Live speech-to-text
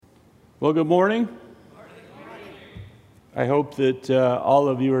Well, good morning. I hope that all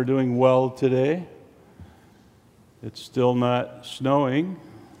of you are doing well today. It's still not snowing.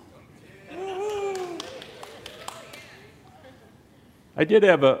 I did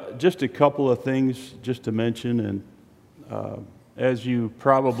have just a couple of things just to mention, and as you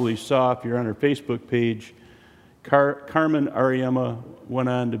probably saw if you're on our Facebook page, Carmen Ariema went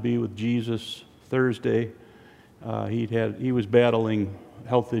on to be with Jesus Thursday. He was battling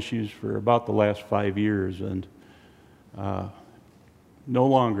health issues for about the last 5 years, and no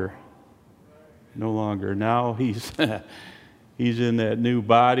longer. Now he's he's in that new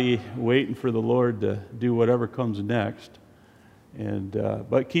body, waiting for the Lord to do whatever comes next. And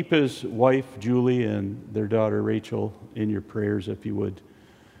but keep his wife Julie and their daughter Rachel in your prayers, if you would.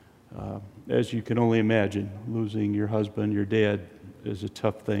 As you can only imagine, losing your husband, your dad, is a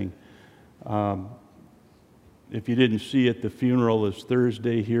tough thing. If you didn't see it, the funeral is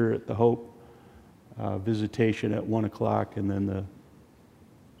Thursday here at the Hope. Visitation at 1 o'clock, and then the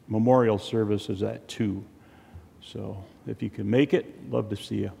memorial service is at 2. So if you can make it, love to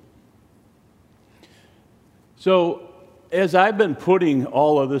see you. So as I've been putting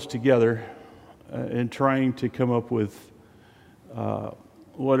all of this together and trying to come up with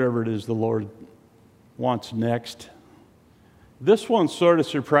whatever it is the Lord wants next, this one sort of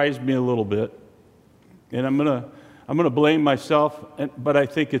surprised me a little bit. And I'm gonna blame myself, but I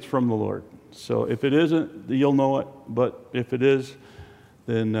think it's from the Lord. So if it isn't, you'll know it. But if it is,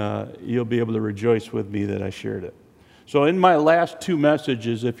 then you'll be able to rejoice with me that I shared it. So in my last 2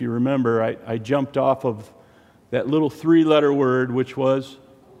 messages, if you remember, I jumped off of that little 3-letter word, which was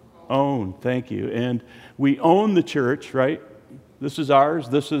own. Thank you. And we own the church, right? This is ours.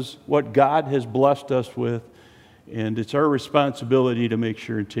 This is what God has blessed us with. And it's our responsibility to make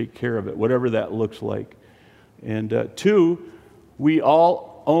sure and take care of it, whatever that looks like. And 2, we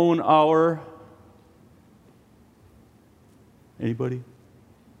all own our, anybody?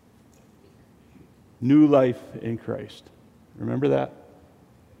 New life in Christ. Remember that?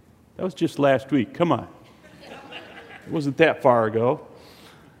 That was just last week. Come on. It wasn't that far ago.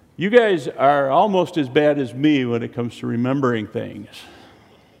 You guys are almost as bad as me when it comes to remembering things.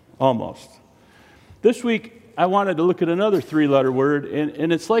 Almost. This week, I wanted to look at another 3-letter word,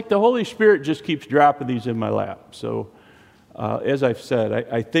 and it's like the Holy Spirit just keeps dropping these in my lap. So, as I've said,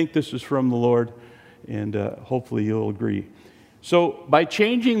 I think this is from the Lord, and hopefully you'll agree. So, by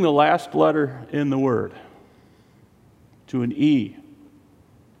changing the last letter in the word to an E,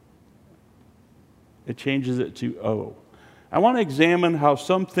 it changes it to O. I want to examine how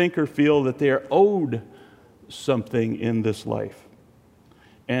some think or feel that they are owed something in this life,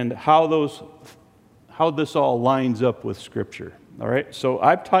 and how this all lines up with Scripture. All right? So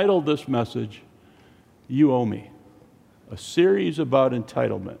I've titled this message, You Owe Me, a series about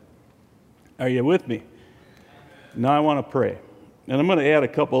entitlement. Are you with me? Now I want to pray. And I'm going to add a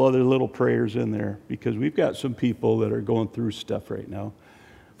couple other little prayers in there because we've got some people that are going through stuff right now.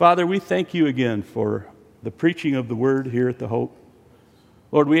 Father, we thank you again for the preaching of the Word here at the Hope.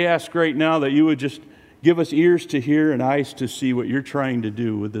 Lord, we ask right now that you would just give us ears to hear and eyes to see what you're trying to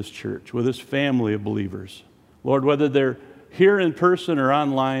do with this church, with this family of believers. Lord, whether they're here in person or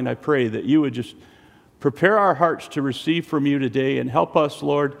online, I pray that you would just prepare our hearts to receive from you today and help us,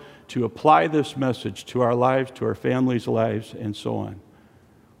 Lord, to apply this message to our lives, to our families' lives, and so on.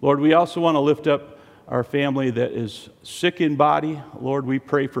 Lord, we also want to lift up our family that is sick in body. Lord, we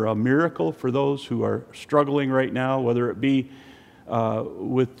pray for a miracle for those who are struggling right now, whether it be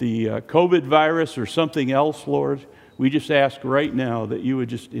with the COVID virus or something else, Lord. We just ask right now that you would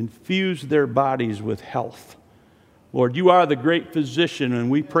just infuse their bodies with health. Lord, you are the great physician, and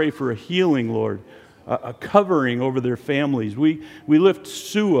we pray for a healing, Lord, a covering over their families. We lift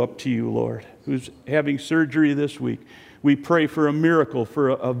Sue up to you, Lord, who's having surgery this week. We pray for a miracle,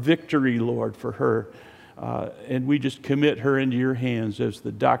 for a victory, Lord, for her. And we just commit her into your hands as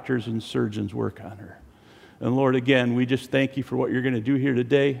the doctors and surgeons work on her. And Lord, again, we just thank you for what you're going to do here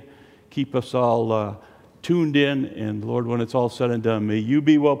today. Keep us all tuned in. And Lord, when it's all said and done, may you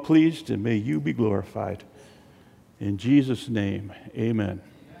be well pleased and may you be glorified. In Jesus' name, amen.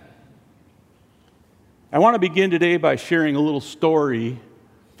 I want to begin today by sharing a little story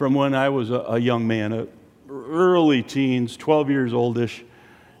from when I was a young man, early teens, 12 years oldish.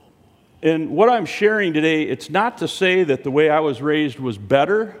 And what I'm sharing today, it's not to say that the way I was raised was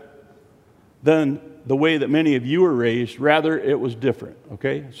better than the way that many of you were raised. Rather, it was different,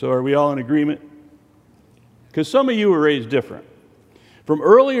 okay? So are we all in agreement? Because some of you were raised different. From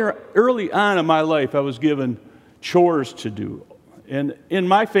early on in my life, I was given chores to do. And in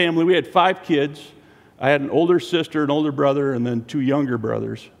my family, we had 5 kids. I had an older sister, an older brother, and then 2 younger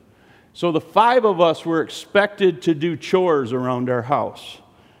brothers. So the 5 of us were expected to do chores around our house.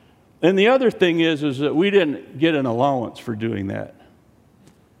 And the other thing is that we didn't get an allowance for doing that.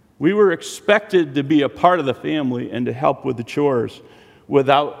 We were expected to be a part of the family and to help with the chores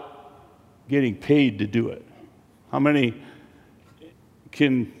without getting paid to do it. How many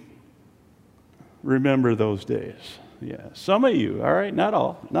can remember those days? Yeah, some of you, all right, not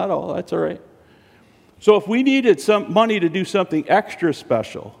all, that's all right. So if we needed some money to do something extra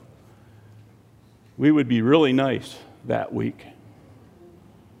special, we would be really nice that week.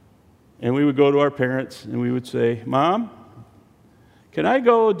 And we would go to our parents and we would say, Mom, can I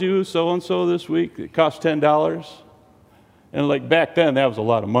go do so-and-so this week? It costs $10. And like back then, that was a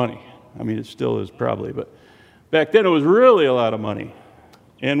lot of money. I mean, it still is probably, but back then it was really a lot of money.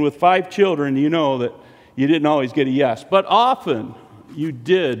 And with 5 children, you know that you didn't always get a yes. But often you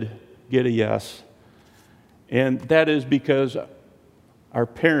did get a yes. And that is because our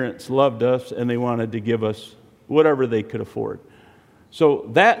parents loved us and they wanted to give us whatever they could afford. So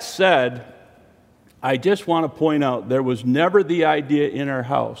that said, I just want to point out there was never the idea in our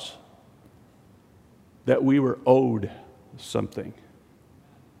house that we were owed something.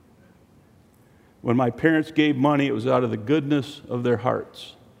 When my parents gave money, it was out of the goodness of their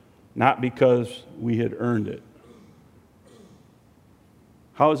hearts, not because we had earned it.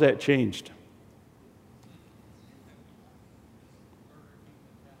 How has that changed?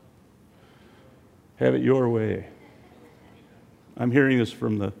 Have it your way. I'm hearing this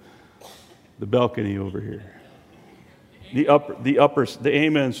from the balcony over here. The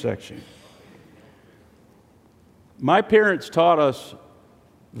amen section. My parents taught us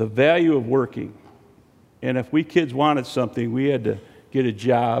the value of working. And if we kids wanted something, we had to get a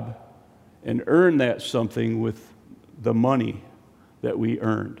job and earn that something with the money that we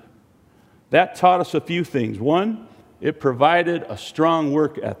earned. That taught us a few things. 1, it provided a strong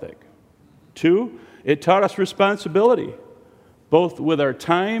work ethic. 2, it taught us responsibility, both with our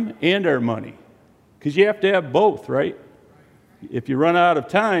time and our money. Because you have to have both, right? If you run out of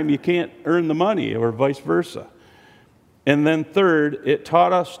time, you can't earn the money, or vice versa. And then 3rd, it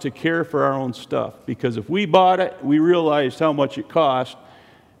taught us to care for our own stuff. Because if we bought it, we realized how much it cost,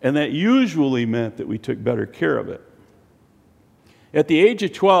 and that usually meant that we took better care of it. At the age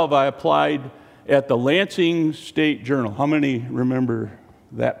of 12, I applied at the Lansing State Journal. How many remember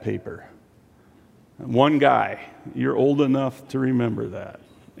that paper? One guy. You're old enough to remember that.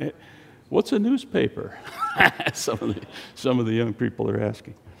 What's a newspaper? Some of the young people are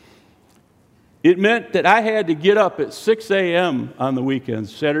asking. It meant that I had to get up at 6 a.m. on the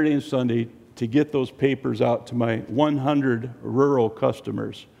weekends, Saturday and Sunday, to get those papers out to my 100 rural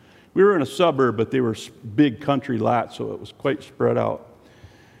customers. We were in a suburb, but they were big country lots, so it was quite spread out.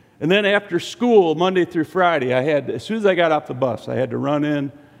 And then after school, Monday through Friday, as soon as I got off the bus, I had to run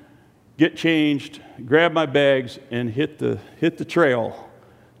in, get changed, grab my bags, and hit the trail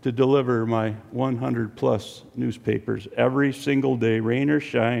to deliver my 100-plus newspapers every single day, rain or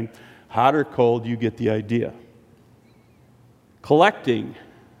shine, hot or cold, you get the idea. Collecting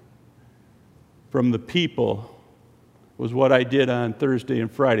from the people was what I did on Thursday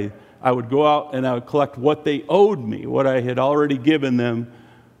and Friday. I would go out and I would collect what they owed me, what I had already given them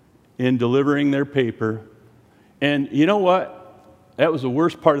in delivering their paper. And you know what? That was the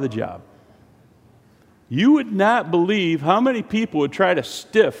worst part of the job. You would not believe how many people would try to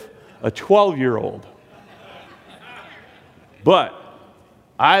stiff a 12-year-old. But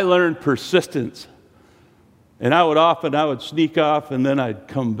I learned persistence. And I would sneak off, and then I'd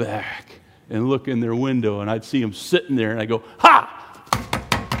come back and look in their window, and I'd see them sitting there, and I'd go, ha!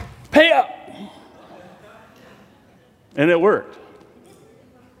 Pay up! And it worked.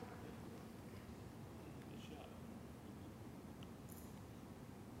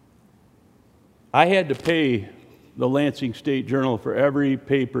 I had to pay the Lansing State Journal for every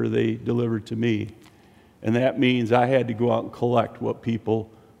paper they delivered to me. And that means I had to go out and collect what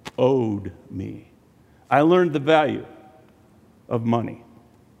people owed me. I learned the value of money.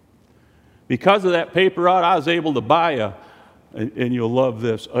 Because of that paper route, I was able to buy and you'll love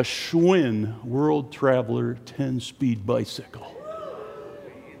this, a Schwinn World Traveler 10-speed bicycle.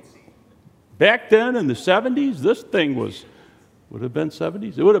 Back then in the 70s, this thing would have been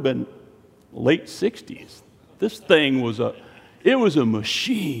 70s? It would have been late 60s. This thing was a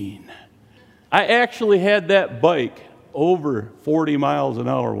machine. I actually had that bike over 40 miles an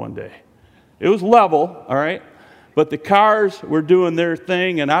hour one day. It was level, all right, but the cars were doing their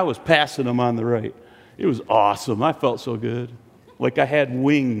thing, and I was passing them on the right. It was awesome. I felt so good, like I had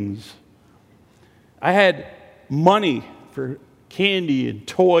wings. I had money for candy and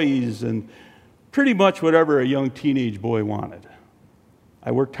toys and pretty much whatever a young teenage boy wanted.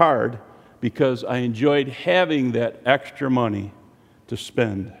 I worked hard because I enjoyed having that extra money to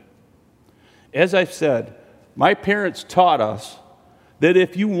spend. As I've said, my parents taught us that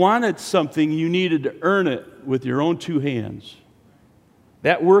if you wanted something, you needed to earn it with your own two hands.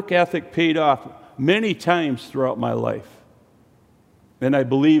 That work ethic paid off many times throughout my life. And I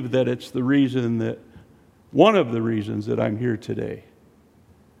believe that it's one of the reasons that I'm here today.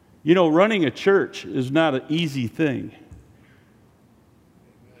 You know, running a church is not an easy thing.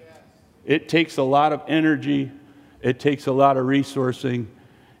 It takes a lot of energy. It takes a lot of resourcing.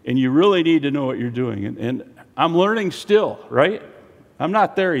 And you really need to know what you're doing. And I'm learning still, right? I'm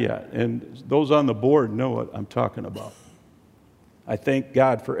not there yet. And those on the board know what I'm talking about. I thank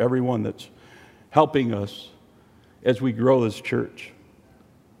God for everyone that's helping us as we grow this church.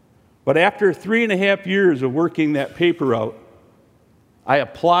 But after 3.5 years of working that paper out, I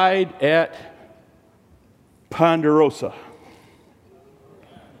applied at Ponderosa.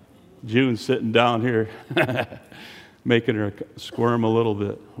 June's sitting down here, making her squirm a little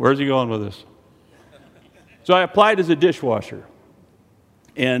bit. Where's he going with this? So I applied as a dishwasher.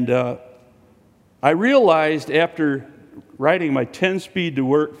 And I realized after riding my 10-speed to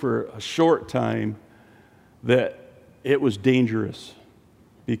work for a short time that it was dangerous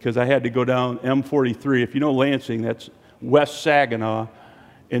because I had to go down M43. If you know Lansing, that's West Saginaw.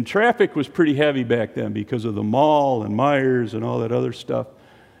 And traffic was pretty heavy back then because of the mall and Myers and all that other stuff.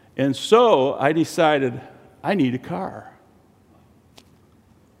 And so I decided I need a car.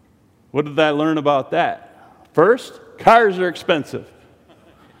 What did I learn about that? First, cars are expensive,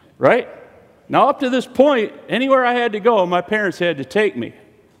 right? Now, up to this point, anywhere I had to go, my parents had to take me.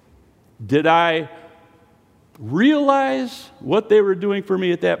 Did I realize what they were doing for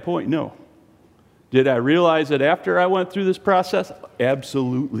me at that point? No. Did I realize it after I went through this process?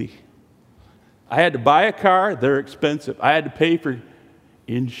 Absolutely. I had to buy a car. They're expensive. I had to pay for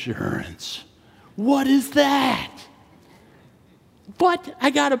insurance. What is that? But I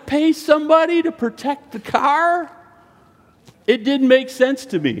got to pay somebody to protect the car? It didn't make sense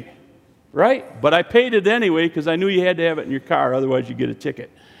to me, right? But I paid it anyway because I knew you had to have it in your car, otherwise you get a ticket.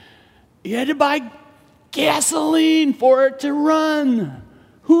 You had to buy gasoline for it to run.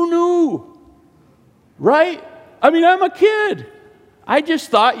 Who knew? Right? I mean, I'm a kid. I just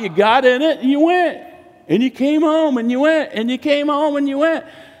thought you got in it and you went. And you came home and you went. And you came home and you went.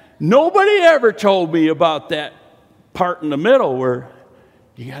 Nobody ever told me about that part in the middle where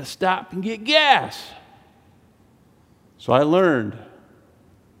you got to stop and get gas. So I learned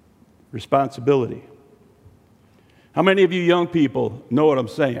responsibility. How many of you young people know what I'm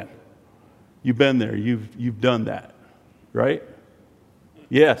saying? You've been there. You've done that, right?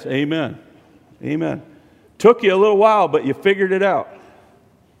 Yes, amen. Amen. Took you a little while, but you figured it out.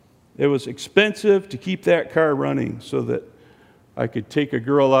 It was expensive to keep that car running so that I could take a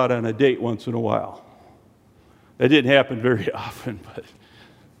girl out on a date once in a while. That didn't happen very often, but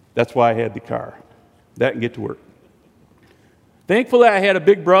that's why I had the car. That and get to work. Thankfully, I had a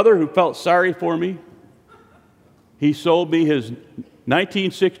big brother who felt sorry for me. He sold me his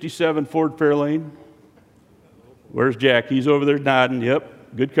 1967 Ford Fairlane. Where's Jack? He's over there nodding.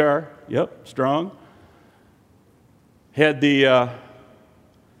 Yep, good car. Yep, strong. Had the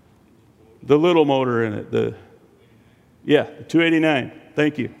little motor in it. The 289.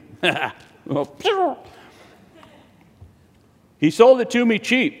 Thank you. Well, he sold it to me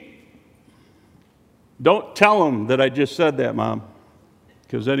cheap. Don't tell him that I just said that, Mom,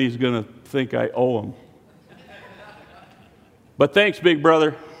 because then he's going to think I owe him. But thanks, big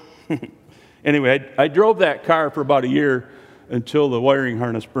brother. Anyway, I drove that car for about a year until the wiring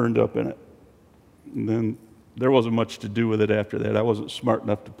harness burned up in it. And then there wasn't much to do with it after that. I wasn't smart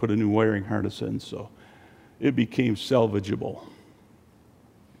enough to put a new wiring harness in, so it became salvageable.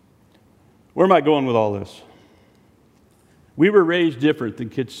 Where am I going with all this? We were raised different than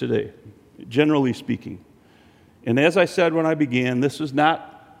kids today, generally speaking. And as I said when I began, this is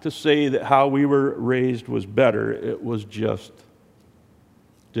not to say that how we were raised was better. It was just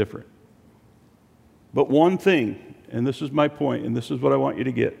different. But one thing, and this is my point, and this is what I want you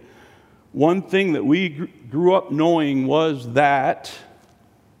to get. One thing that we grew up knowing was that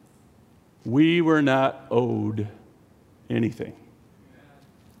we were not owed anything.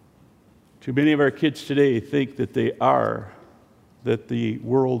 Too many of our kids today think that they are, that the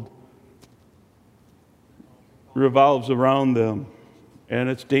world revolves around them, and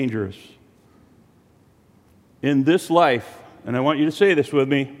it's dangerous. In this life, and I want you to say this with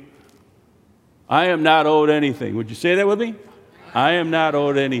me, I am not owed anything. Would you say that with me? I am not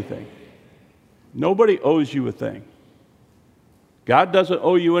owed anything. Nobody owes you a thing. God doesn't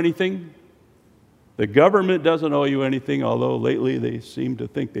owe you anything. The government doesn't owe you anything, although lately they seem to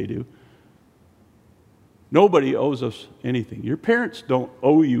think they do. Nobody owes us anything. Your parents don't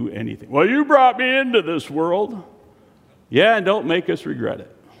owe you anything. Well, you brought me into this world. Yeah, and don't make us regret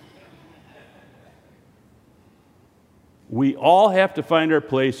it. We all have to find our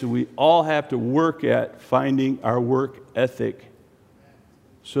place, and we all have to work at finding our work ethic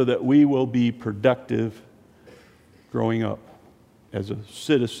so that we will be productive growing up as a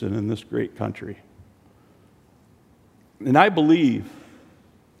citizen in this great country. And I believe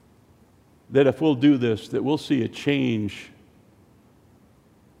that if we'll do this, that we'll see a change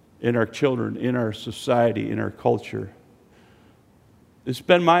in our children, in our society, in our culture. It's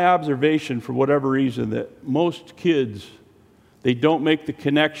been my observation, for whatever reason, that most kids, they don't make the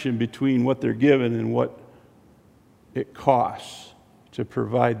connection between what they're given and what it costs to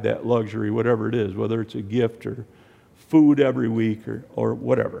provide that luxury, whatever it is, whether it's a gift or food every week or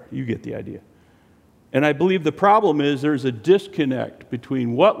whatever. You get the idea. And I believe the problem is there's a disconnect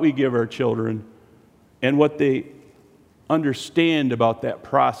between what we give our children and what they understand about that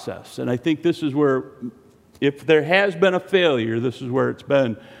process. And I think this is where, if there has been a failure, this is where it's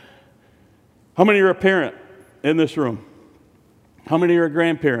been. How many are a parent in this room? How many are a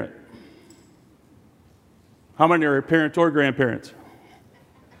grandparent? How many are parents or grandparents?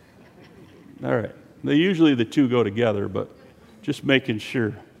 All right. Usually the two go together, but just making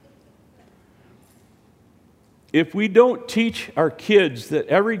sure. If we don't teach our kids that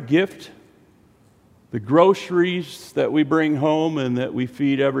every gift, the groceries that we bring home and that we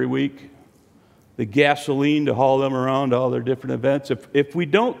feed every week, the gasoline to haul them around to all their different events, if we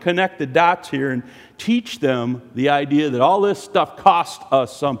don't connect the dots here and teach them the idea that all this stuff costs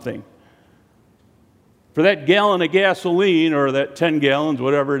us something. For that gallon of gasoline, or that 10 gallons,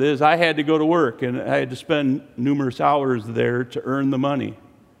 whatever it is, I had to go to work, and I had to spend numerous hours there to earn the money.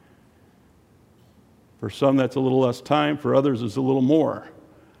 For some, that's a little less time. For others, it's a little more.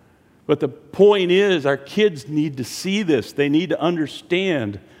 But the point is, our kids need to see this. They need to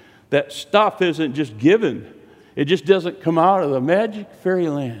understand that stuff isn't just given. It just doesn't come out of the magic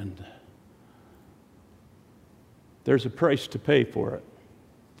fairyland. There's a price to pay for it.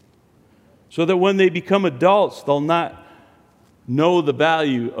 So that when they become adults, they'll not know the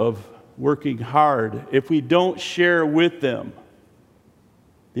value of working hard if we don't share with them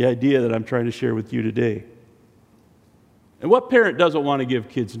the idea that I'm trying to share with you today. And what parent doesn't want to give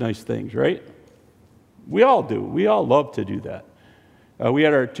kids nice things, right? We all do. We all love to do that. We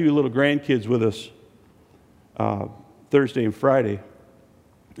had our two little grandkids with us Thursday and Friday,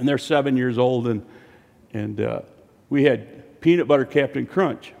 and they're 7 years old, and we had peanut butter Captain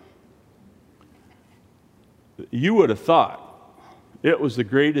Crunch. You would have thought it was the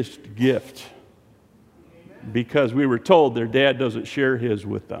greatest gift, because we were told their dad doesn't share his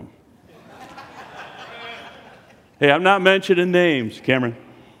with them. Hey, I'm not mentioning names, Cameron.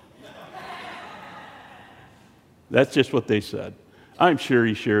 That's just what they said. I'm sure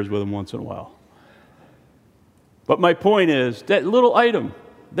he shares with them once in a while. But my point is, that little item,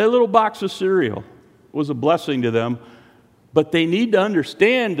 that little box of cereal was a blessing to them, but they need to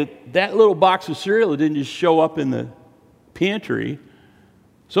understand that that little box of cereal didn't just show up in the pantry.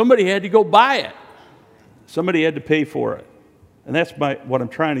 Somebody had to go buy it. Somebody had to pay for it. And that's what I'm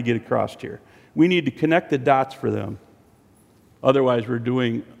trying to get across here. We need to connect the dots for them. Otherwise, we're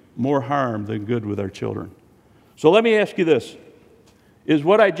doing more harm than good with our children. So let me ask you this. Is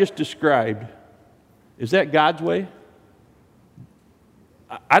what I just described, is that God's way?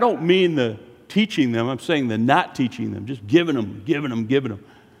 I don't mean the teaching them. I'm saying the not teaching them. Just giving them.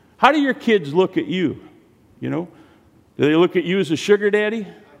 How do your kids look at you? You know? Do they look at you as a sugar daddy? I don't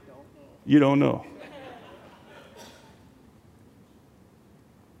know. You don't know.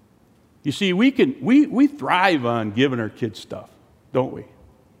 You see, we thrive on giving our kids stuff, don't we?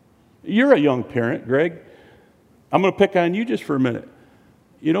 You're a young parent, Greg. I'm going to pick on you just for a minute.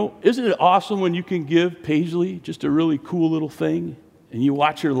 You know, isn't it awesome when you can give Paisley just a really cool little thing and you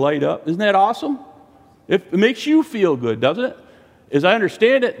watch her light up? Isn't that awesome? It makes you feel good, doesn't it? As I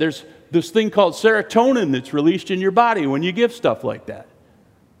understand it, there's this thing called serotonin that's released in your body when you give stuff like that.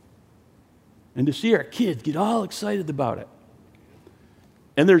 And to see our kids get all excited about it.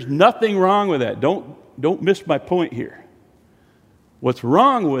 And there's nothing wrong with that. Don't miss my point here. What's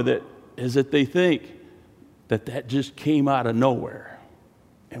wrong with it is that they think that just came out of nowhere.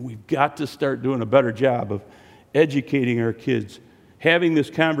 And we've got to start doing a better job of educating our kids, having this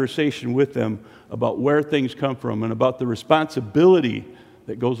conversation with them about where things come from and about the responsibility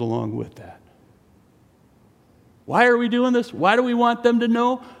that goes along with that. Why are we doing this? Why do we want them to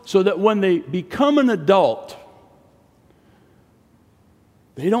know? So that when they become an adult,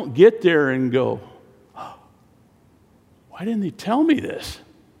 they don't get there and go, why didn't they tell me this?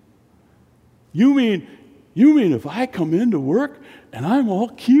 You mean if I come into work and I'm all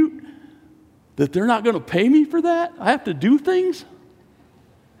cute, that they're not going to pay me for that? I have to do things?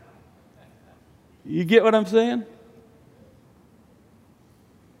 You get what I'm saying?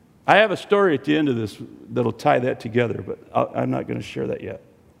 I have a story at the end of this that'll tie that together, but I'm not going to share that yet.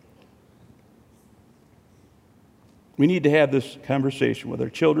 We need to have this conversation with our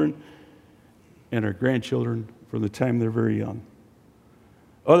children and our grandchildren from the time they're very young.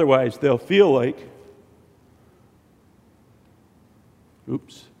 Otherwise, they'll feel like,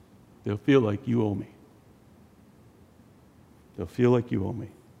 they'll feel like you owe me. They'll feel like you owe me.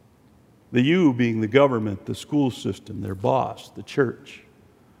 The you being the government, the school system, their boss, the church,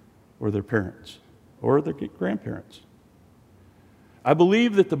 or their parents, or their grandparents. I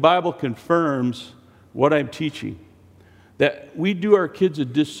believe that the Bible confirms what I'm teaching, that we do our kids a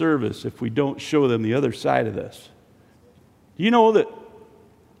disservice if we don't show them the other side of this. Do you know that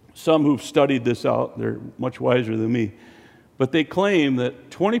some who've studied this out, they're much wiser than me, but they claim that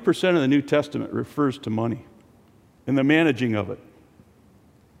 20% of the New Testament refers to money and the managing of it.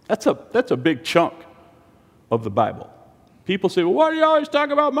 That's a big chunk of the Bible. People say, well, why do you always talk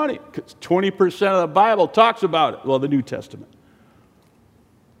about money? Because 20% of the Bible talks about it. Well, the New Testament.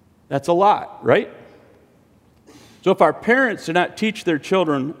 That's a lot, right? So if our parents do not teach their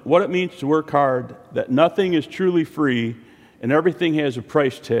children what it means to work hard, that nothing is truly free, and everything has a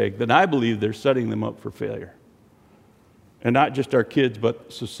price tag, then I believe they're setting them up for failure. And not just our kids,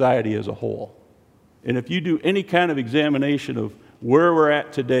 but society as a whole. And if you do any kind of examination of where we're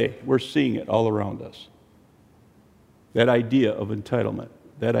at today, we're seeing it all around us. That idea of entitlement,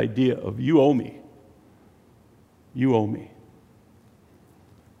 that idea of you owe me. You owe me.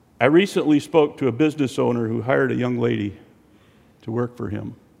 I recently spoke to a business owner who hired a young lady to work for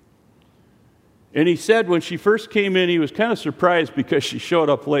him. And he said when she first came in, he was kind of surprised because she showed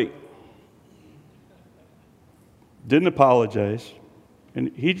up late. Didn't apologize.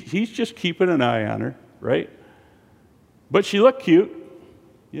 And he's just keeping an eye on her, right? But she looked cute,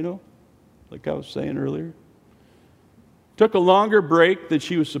 like I was saying earlier. Took a longer break than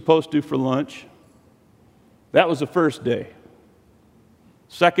she was supposed to for lunch. That was the first day.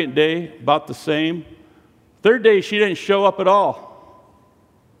 Second day, about the same. Third day, she didn't show up at all.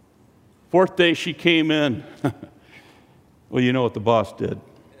 Fourth day, she came in. Well, you know what the boss did.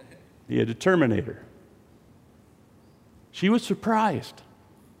 He had to terminate her. She was surprised.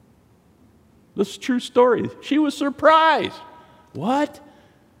 This is a true story. She was surprised. What?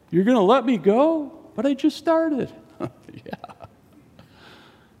 You're going to let me go? But I just started. Yeah.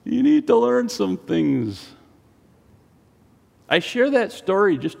 You need to learn some things. I share that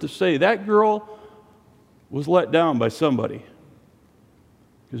story just to say that girl was let down by somebody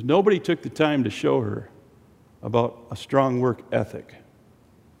because nobody took the time to show her about a strong work ethic.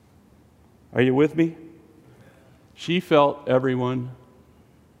 Are you with me? She felt everyone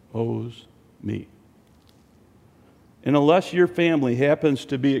owes me. And unless your family happens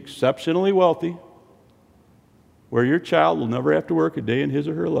to be exceptionally wealthy, where your child will never have to work a day in his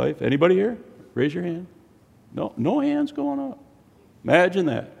or her life. Anybody here? Raise your hand. No hands going up. Imagine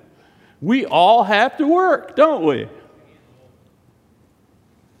that. We all have to work, don't we?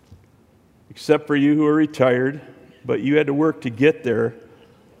 Except for you who are retired, but you had to work to get there,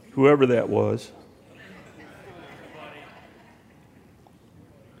 whoever that was.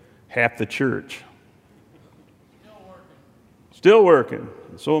 Half the church. Still working.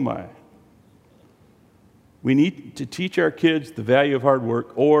 And so am I. We need to teach our kids the value of hard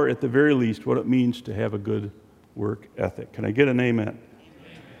work, or at the very least, what it means to have a good work ethic. Can I get an amen? Amen.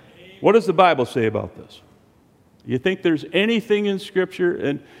 What does the Bible say about this? You think there's anything in Scripture?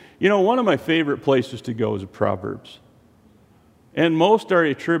 And, one of my favorite places to go is Proverbs. And most are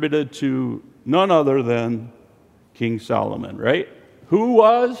attributed to none other than King Solomon, right? Who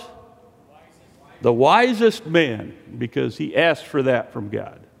was? The wisest man, because he asked for that from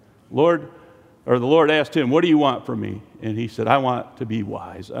God. The Lord asked him, what do you want from me? And he said, I want to be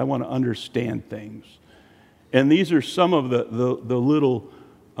wise. I want to understand things. And these are some of the little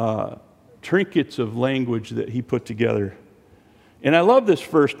trinkets of language that he put together. And I love this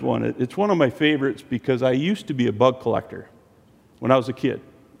first one. It's one of my favorites because I used to be a bug collector when I was a kid.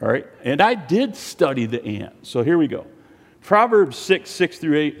 All right? And I did study the ant. So here we go. Proverbs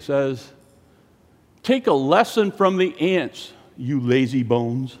 6:6-8 says, take a lesson from the ants, you lazy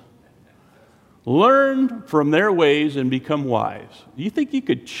bones. Learn from their ways and become wise. Do you think you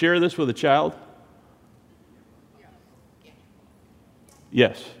could share this with a child?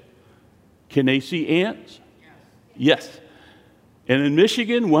 Yes. Can they see ants? Yes. And in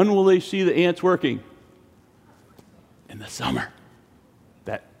Michigan, when will they see the ants working? in the summer,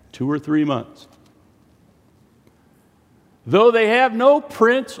 that 2 or 3 months. Though they have no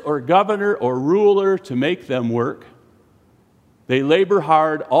prince or governor or ruler to make them work, they labor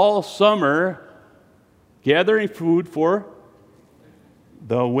hard all summer, gathering food for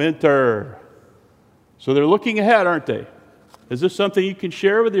the winter. So they're looking ahead, aren't they? Is this something you can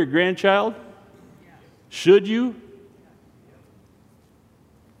share with your grandchild? Should you?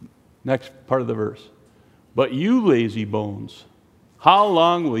 Next part of the verse. But you lazy bones, how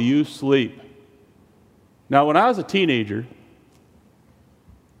long will you sleep? Now, when I was a teenager,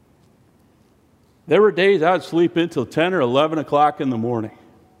 there were days I would sleep until 10 or 11 o'clock in the morning.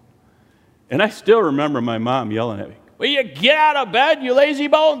 And I still remember my mom yelling at me, "Will you get out of bed, you lazy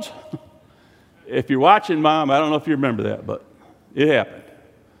bones?" If you're watching, Mom, I don't know if you remember that, but it happened.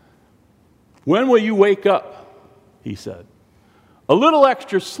 "When will you wake up?" he said. "A little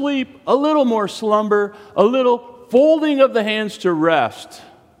extra sleep, a little more slumber, a little folding of the hands to rest."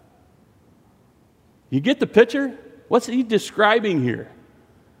 You get the picture? What's he describing here?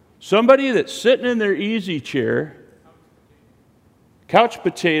 Somebody that's sitting in their easy chair, couch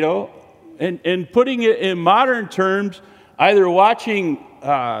potato, and putting it in modern terms, either watching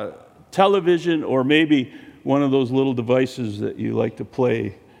television or maybe one of those little devices that you like to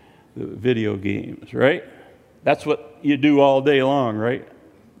play, the video games, right? That's what you do all day long, right?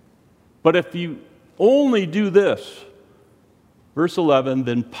 But if you only do this, verse 11,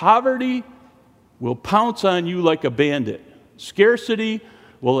 then poverty will pounce on you like a bandit. Scarcity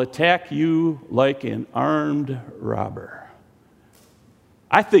will attack you like an armed robber.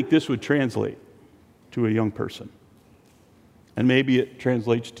 I think this would translate to a young person. And maybe it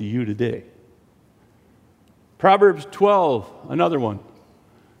translates to you today. Proverbs 12, another one.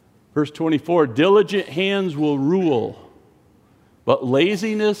 Verse 24, diligent hands will rule, but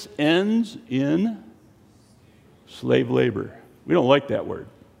laziness ends in slave labor. We don't like that word.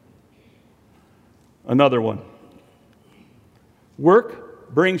 Another one.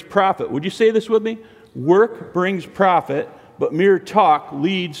 Work brings profit. Would you say this with me? Work brings profit, but mere talk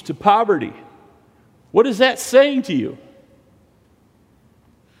leads to poverty. What is that saying to you?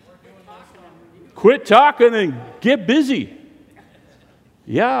 Quit talking and get busy.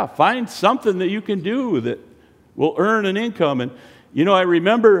 Yeah, find something that you can do that will earn an income. And, you know, I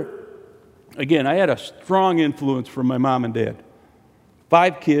remember, again, I had a strong influence from my mom and dad.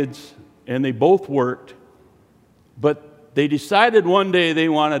 5 kids, and they both worked, but they decided one day they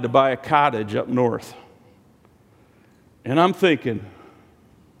wanted to buy a cottage up north. And I'm thinking,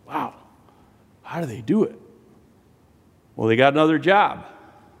 wow, how do they do it? Well, they got another job.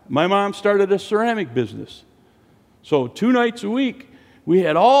 My mom started a ceramic business. So 2 nights a week, we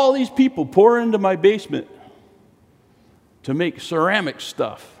had all these people pour into my basement to make ceramic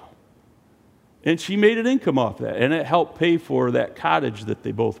stuff. And she made an income off that, and it helped pay for that cottage that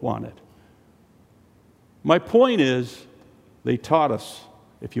they both wanted. My point is, they taught us,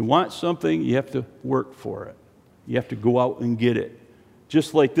 if you want something, you have to work for it. You have to go out and get it.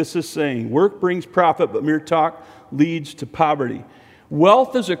 Just like this is saying, work brings profit, but mere talk leads to poverty.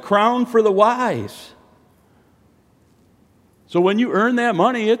 Wealth is a crown for the wise. So when you earn that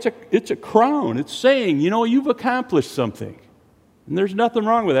money, it's a crown. It's saying, you know, you've accomplished something. And there's nothing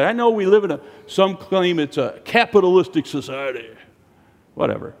wrong with that. I know we live in some claim it's a capitalistic society.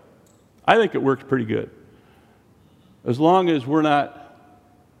 Whatever. I think it works pretty good. As long as we're not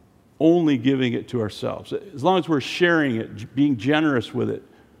only giving it to ourselves. As long as we're sharing it, being generous with it.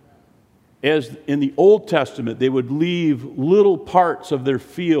 As in the Old Testament, they would leave little parts of their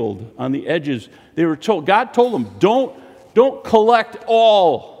field on the edges. They were told, God told them, don't collect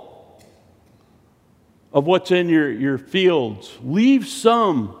all of what's in your fields. Leave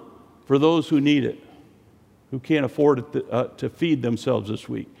some for those who need it, who can't afford it to feed themselves this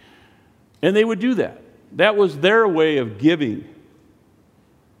week. And they would do that. That was their way of giving.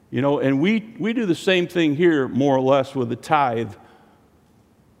 You know, and we do the same thing here, more or less, with the tithe.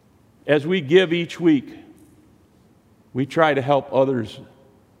 As we give each week, we try to help others.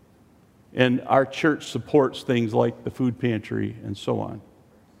 And our church supports things like the food pantry and so on.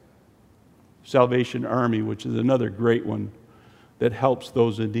 Salvation Army, which is another great one that helps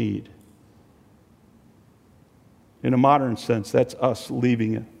those in need. In a modern sense, that's us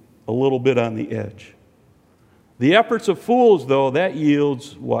leaving it a little bit on the edge. The efforts of fools, though, that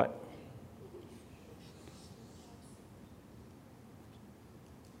yields what?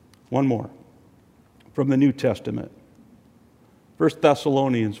 One more from the New Testament. 1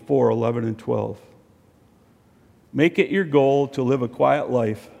 Thessalonians 4, 11 and 12. Make it your goal to live a quiet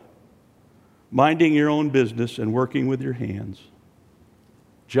life, minding your own business and working with your hands,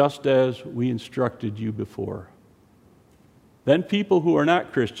 just as we instructed you before, Then people who are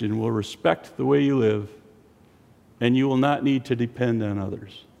not Christian will respect the way you live, and you will not need to depend on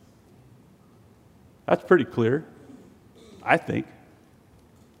others. That's pretty clear, I think.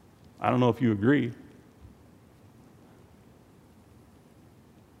 I don't know if you agree.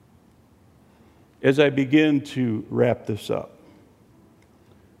 As I begin to wrap this up,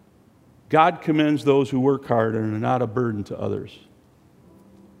 God commends those who work hard and are not a burden to others.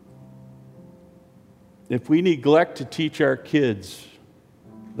 If we neglect to teach our kids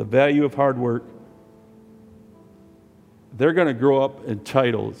the value of hard work, they're going to grow up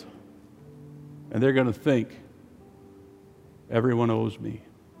entitled, and they're going to think, everyone owes me.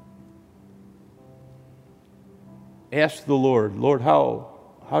 Ask the Lord, Lord, how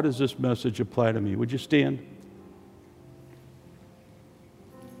does this message apply to me? Would you stand?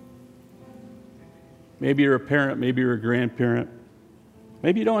 Maybe you're a parent, maybe you're a grandparent.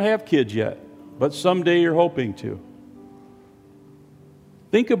 Maybe you don't have kids yet, but someday you're hoping to.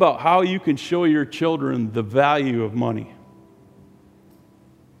 Think about how you can show your children the value of money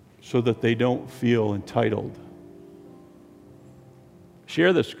so that they don't feel entitled.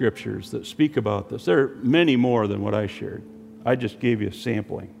 Share the scriptures that speak about this. There are many more than what I shared. I just gave you a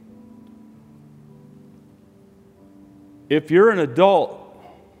sampling. If you're an adult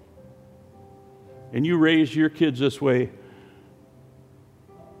and you raise your kids this way,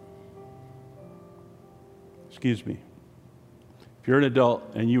 excuse me, if you're an adult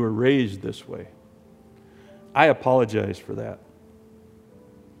and you were raised this way, I apologize for that.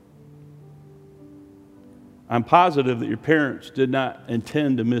 I'm positive that your parents did not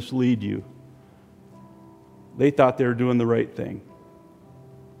intend to mislead you. They thought they were doing the right thing.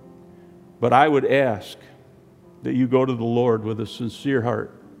 But I would ask that you go to the Lord with a sincere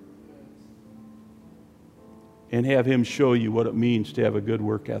heart and have Him show you what it means to have a good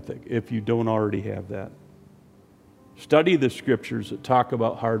work ethic if you don't already have that. Study the scriptures that talk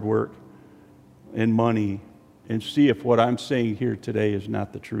about hard work and money and see if what I'm saying here today is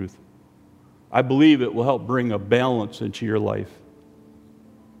not the truth. I believe it will help bring a balance into your life.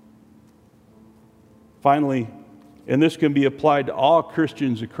 Finally, and this can be applied to all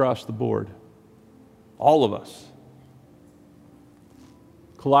Christians across the board, all of us.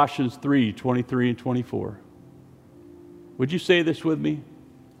 Colossians 3:23 and 24. Would you say this with me?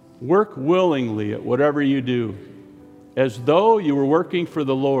 Work willingly at whatever you do, as though you were working for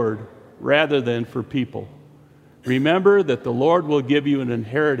the Lord rather than for people. Remember that the Lord will give you an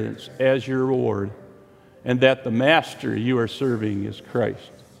inheritance as your reward, and that the master you are serving is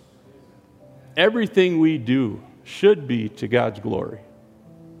Christ. Everything we do should be to God's glory.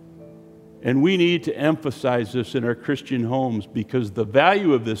 And we need to emphasize this in our Christian homes because the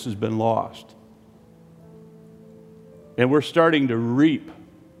value of this has been lost. And we're starting to reap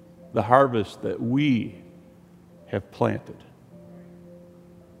the harvest that we have planted.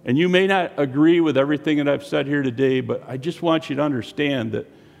 And you may not agree with everything that I've said here today, but I just want you to understand that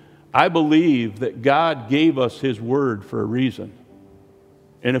I believe that God gave us His word for a reason.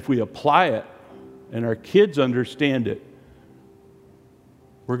 And if we apply it and our kids understand it,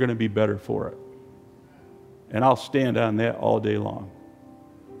 we're going to be better for it. And I'll stand on that all day long.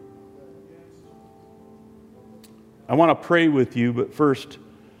 I want to pray with you, but first,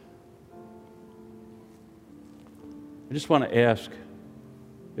 I just want to ask,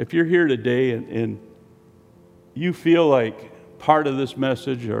 if you're here today and you feel like part of this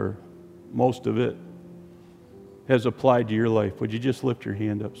message or most of it has applied to your life, would you just lift your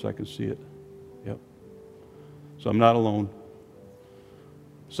hand up so I can see it? Yep. So I'm not alone.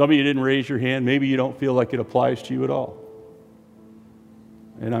 Some of you didn't raise your hand. Maybe you don't feel like it applies to you at all.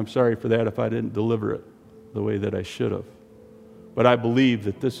 And I'm sorry for that if I didn't deliver it the way that I should have. But I believe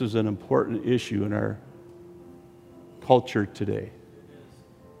that this is an important issue in our culture today.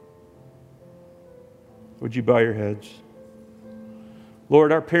 Would you bow your heads?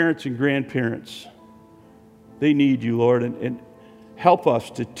 Lord, our parents and grandparents, they need you, Lord, and help us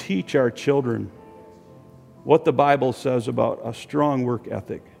to teach our children what the Bible says about a strong work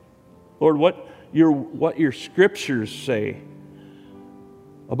ethic. Lord, what your scriptures say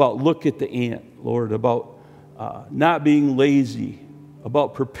about look at the ant, Lord, about not being lazy,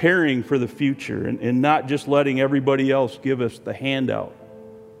 about preparing for the future and not just letting everybody else give us the handout.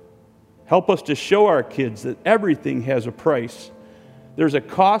 Help us to show our kids that everything has a price. There's a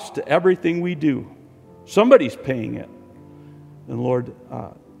cost to everything we do. Somebody's paying it. And Lord,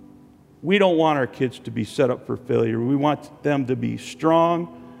 we don't want our kids to be set up for failure. We want them to be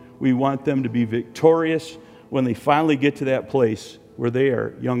strong. We want them to be victorious when they finally get to that place where they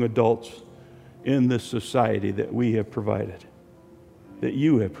are young adults in this society that we have provided, that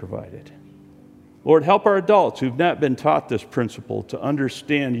you have provided. Lord, help our adults who've not been taught this principle to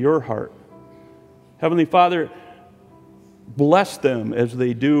understand your heart. Heavenly Father, bless them as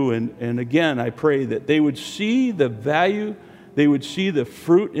they do. And again, I pray that they would see the value, they would see the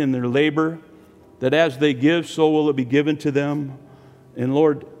fruit in their labor, that as they give, so will it be given to them. And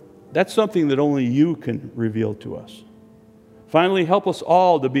Lord, that's something that only you can reveal to us. Finally, help us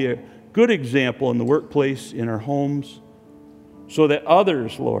all to be a good example in the workplace, in our homes, so that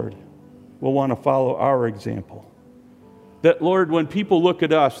others, Lord, will want to follow our example. That, Lord, when people look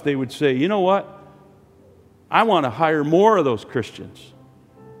at us, they would say, you know what? I want to hire more of those Christians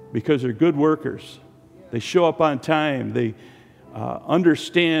because they're good workers. They show up on time. They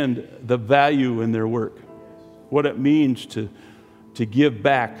understand the value in their work, what it means to give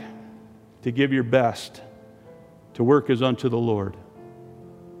back, to give your best, to work as unto the Lord.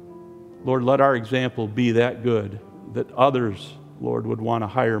 Lord, let our example be that good that others, Lord, would want to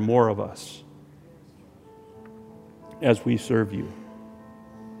hire more of us as we serve you.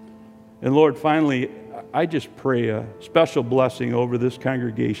 And Lord, finally, I just pray a special blessing over this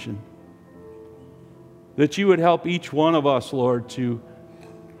congregation, that you would help each one of us, Lord, to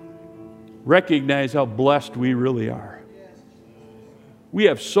recognize how blessed we really are. We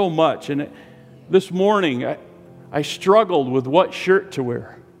have so much. And this morning, I struggled with what shirt to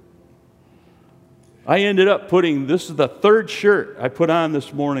wear. I ended up this is the third shirt I put on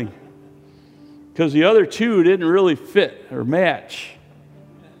this morning because the other two didn't really fit or match.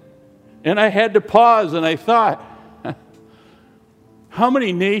 And I had to pause and I thought, how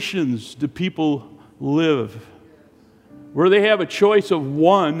many nations do people live where they have a choice of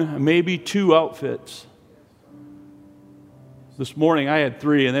one, maybe two outfits? This morning I had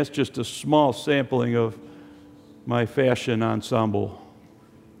 3, and that's just a small sampling of my fashion ensemble.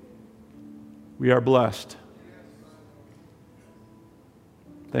 We are blessed.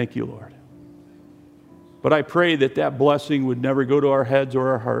 Thank you, Lord. But I pray that that blessing would never go to our heads or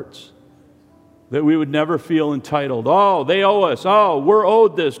our hearts, that we would never feel entitled. Oh, they owe us. Oh, we're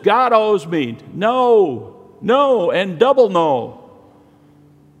owed this. God owes me. No, and double no.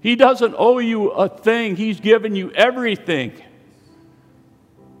 He doesn't owe you a thing. He's given you everything.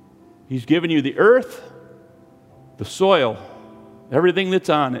 He's given you the earth, the soil, everything that's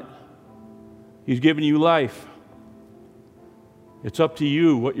on it. He's given you life. It's up to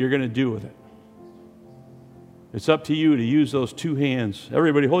you what you're going to do with it. It's up to you to use those 2 hands.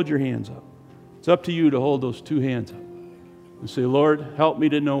 Everybody hold your hands up. It's up to you to hold those 2 hands up and say, Lord, help me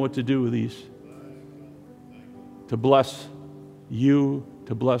to know what to do with these. To bless you,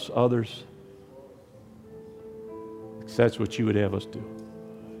 to bless others. Because that's what you would have us do.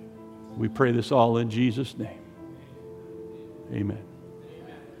 We pray this all in Jesus' name. Amen.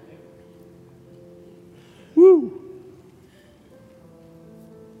 Woo!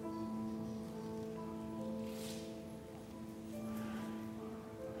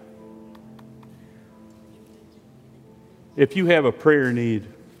 If you have a prayer need,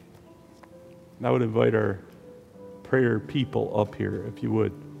 I would invite our prayer people up here, if you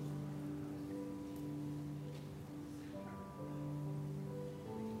would.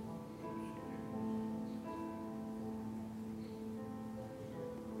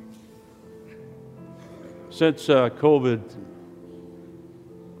 Since COVID,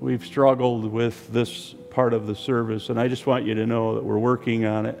 we've struggled with this part of the service, and I just want you to know that we're working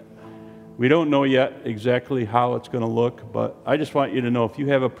on it. We don't know yet exactly how it's going to look, but I just want you to know if you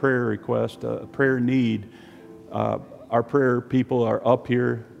have a prayer request, a prayer need, our prayer people are up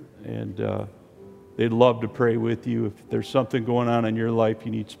here, and they'd love to pray with you. If there's something going on in your life,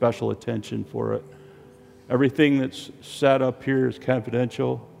 you need special attention for it. Everything that's said up here is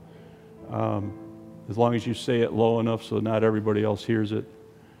confidential, as long as you say it low enough so not everybody else hears it,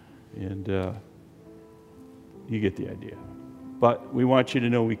 and you get the idea. But we want you to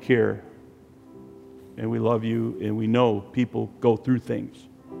know we care, and we love you, and we know people go through things.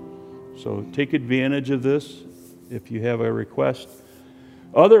 So take advantage of this if you have a request.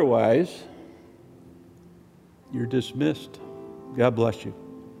 Otherwise, you're dismissed. God bless you.